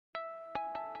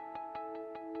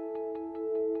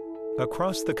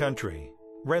Across the country,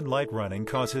 red light running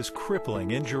causes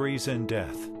crippling injuries and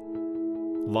death.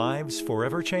 Lives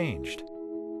forever changed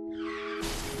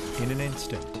in an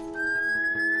instant.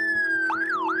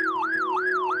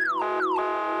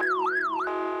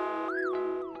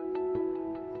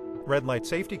 Red light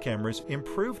safety cameras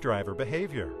improve driver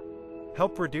behavior,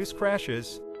 help reduce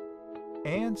crashes,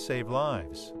 and save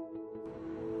lives.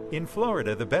 In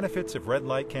Florida, the benefits of red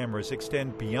light cameras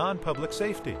extend beyond public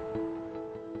safety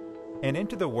and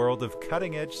into the world of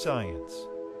cutting-edge science.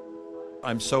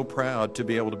 I'm so proud to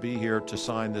be able to be here to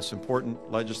sign this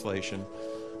important legislation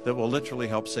that will literally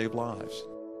help save lives.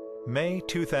 May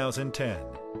 2010,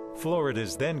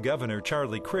 Florida's then Governor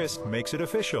Charlie Crist makes it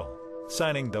official,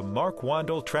 signing the Mark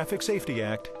Wandall Traffic Safety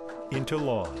Act into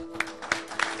law.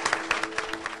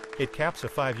 It caps a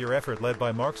 5-year effort led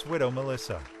by Mark's widow,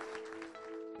 Melissa.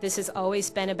 This has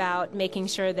always been about making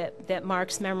sure that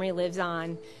Mark's memory lives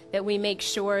on, that we make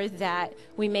sure that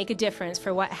we make a difference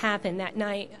for what happened that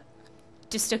night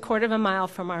just a quarter of a mile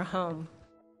from our home.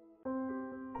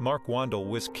 Mark Wandall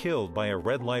was killed by a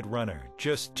red light runner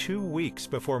just 2 weeks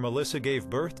before Melissa gave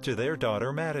birth to their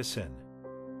daughter, Madison.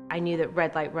 I knew that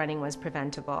red light running was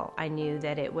preventable. I knew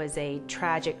that it was a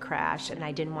tragic crash, and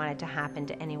I didn't want it to happen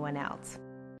to anyone else.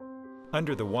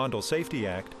 Under the Wandall Safety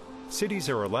Act, cities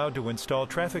are allowed to install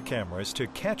traffic cameras to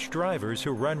catch drivers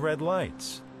who run red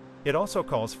lights. It also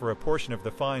calls for a portion of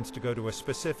the fines to go to a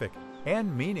specific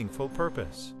and meaningful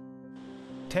purpose.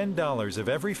 $10 of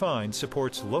every fine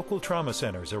supports local trauma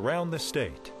centers around the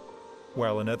state,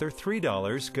 while another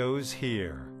 $3 goes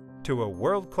here, to a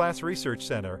world-class research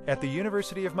center at the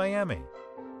University of Miami,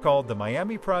 called the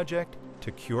Miami Project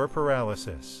to Cure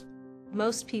Paralysis.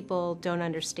 Most people don't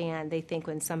understand. They think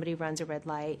when somebody runs a red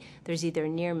light, there's either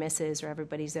near misses or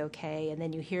everybody's okay, and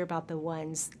then you hear about the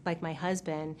ones, like my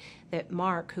husband,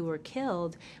 Mark, who were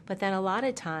killed, but then a lot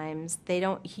of times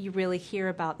you really hear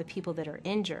about the people that are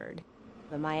injured.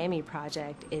 The Miami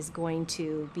Project is going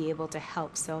to be able to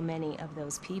help so many of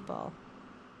those people.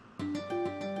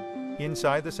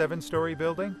 Inside the 7-story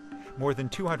building, more than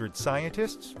 200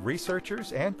 scientists,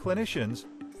 researchers, and clinicians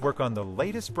work on the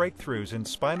latest breakthroughs in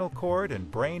spinal cord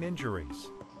and brain injuries.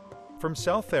 From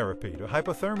cell therapy to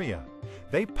hypothermia,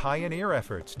 they pioneer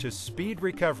efforts to speed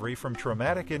recovery from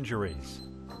traumatic injuries.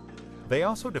 They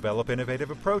also develop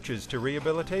innovative approaches to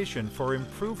rehabilitation for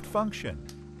improved function.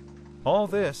 All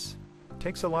this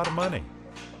takes a lot of money.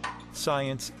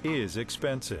 Science is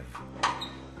expensive.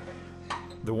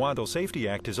 The Wandall Safety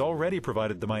Act has already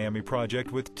provided the Miami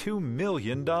Project with $2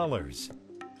 million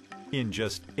in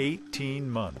just 18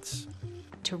 months.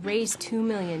 To raise $2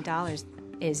 million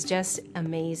is just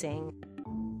amazing.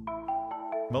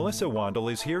 Melissa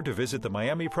Wandall is here to visit the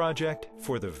Miami Project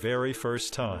for the very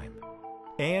first time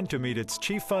and to meet its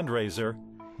chief fundraiser,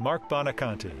 Mark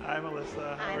Bonaconti. Hi,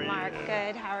 Melissa. Hi, Mark.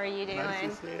 Good. How are you doing?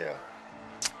 Nice to see you.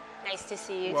 Nice to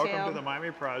see you, Welcome too. to the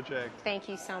Miami Project. Thank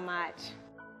you so much.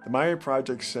 The Miami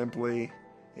Project simply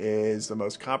is the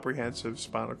most comprehensive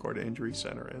spinal cord injury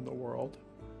center in the world.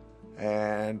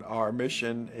 And our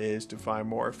mission is to find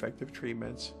more effective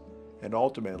treatments and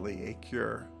ultimately a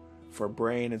cure for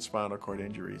brain and spinal cord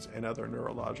injuries and other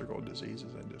neurological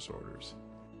diseases and disorders.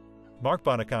 Mark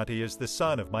Bonaconti is the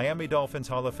son of Miami Dolphins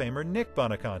Hall of Famer Nick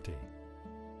Bonaconti.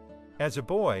 As a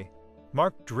boy,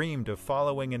 Mark dreamed of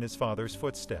following in his father's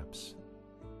footsteps.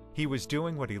 He was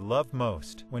doing what he loved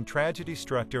most when tragedy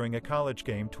struck during a college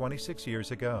game 26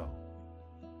 years ago.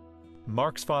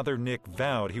 Mark's father, Nick,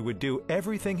 vowed he would do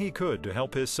everything he could to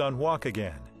help his son walk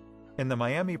again, and the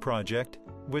Miami Project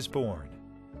was born.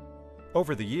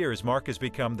 Over the years, Mark has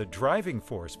become the driving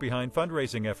force behind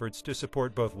fundraising efforts to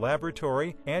support both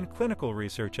laboratory and clinical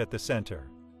research at the center.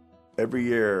 Every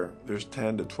year, there's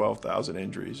 10 to 12,000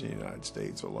 injuries in the United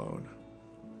States alone,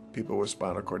 people with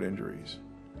spinal cord injuries.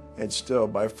 And still,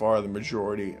 by far, the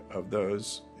majority of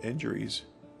those injuries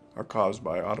are caused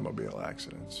by automobile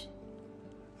accidents.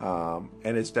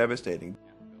 And it's devastating.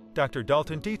 Dr.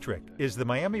 Dalton Dietrich is the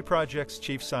Miami Project's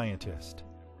chief scientist.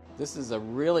 This is a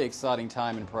really exciting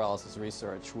time in paralysis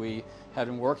research. We have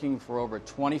been working for over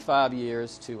 25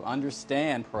 years to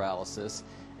understand paralysis,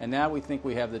 and now we think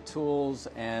we have the tools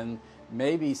and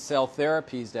maybe cell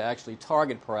therapies to actually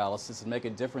target paralysis and make a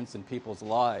difference in people's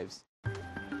lives.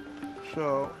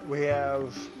 So we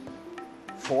have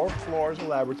 4 floors of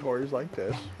laboratories like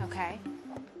this. Okay.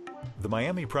 The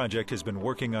Miami Project has been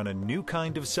working on a new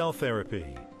kind of cell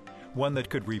therapy, one that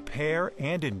could repair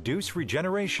and induce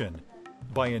regeneration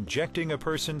by injecting a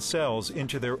person's cells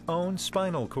into their own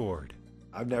spinal cord.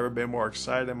 I've never been more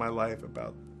excited in my life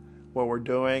about what we're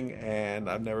doing, and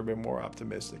I've never been more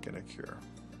optimistic in a cure.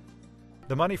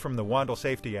 The money from the Wandall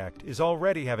Safety Act is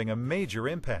already having a major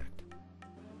impact,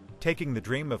 taking the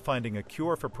dream of finding a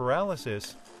cure for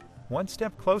paralysis one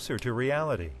step closer to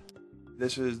reality.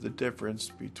 This is the difference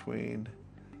between,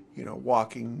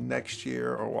 walking next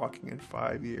year or walking in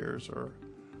 5 years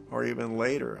or even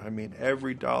later. I mean,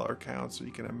 every dollar counts, so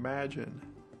you can imagine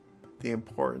the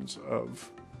importance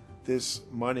of this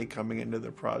money coming into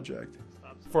the project.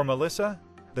 For Melissa,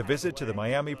 the visit to the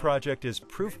Miami project is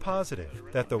proof positive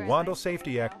that the Wandall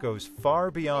Safety Act goes far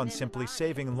beyond simply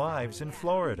saving lives in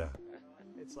Florida.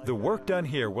 The work done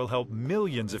here will help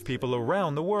millions of people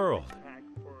around the world,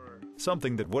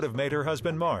 something that would have made her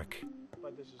husband Mark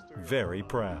very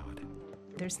proud.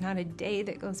 There's not a day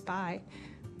that goes by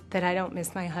that I don't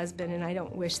miss my husband, and I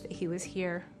don't wish that he was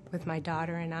here with my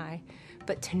daughter and I.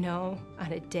 But to know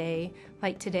on a day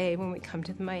like today when we come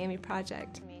to the Miami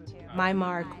project, my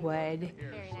Mark would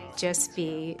just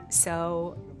be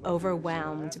so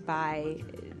overwhelmed by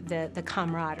the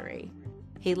camaraderie.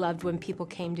 He loved when people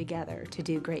came together to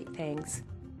do great things.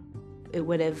 It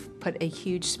would have put a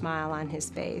huge smile on his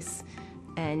face,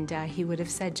 and he would have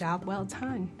said, "Job well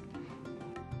done."